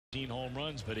home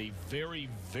runs, but a very,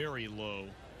 very low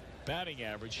batting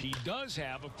average. He does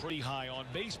have a pretty high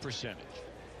on-base percentage.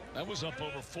 That was up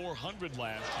over 400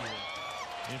 last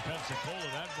year in Pensacola.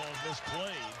 That ball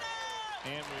misplayed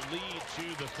and will lead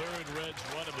to the third Reds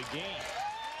run of the game.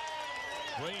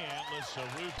 Gray Antlers,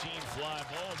 a routine fly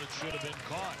ball that should have been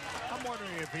caught. I'm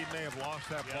wondering if he may have lost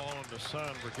that ball in the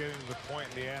sun. We're getting to the point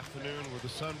in the afternoon where the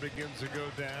sun begins to go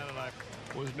down, and I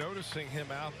was noticing him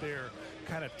out there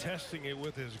kind of testing it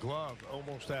with his glove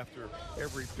almost after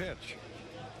every pitch.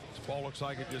 This ball looks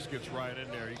like it just gets right in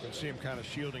there. You can see him kind of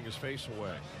shielding his face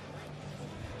away.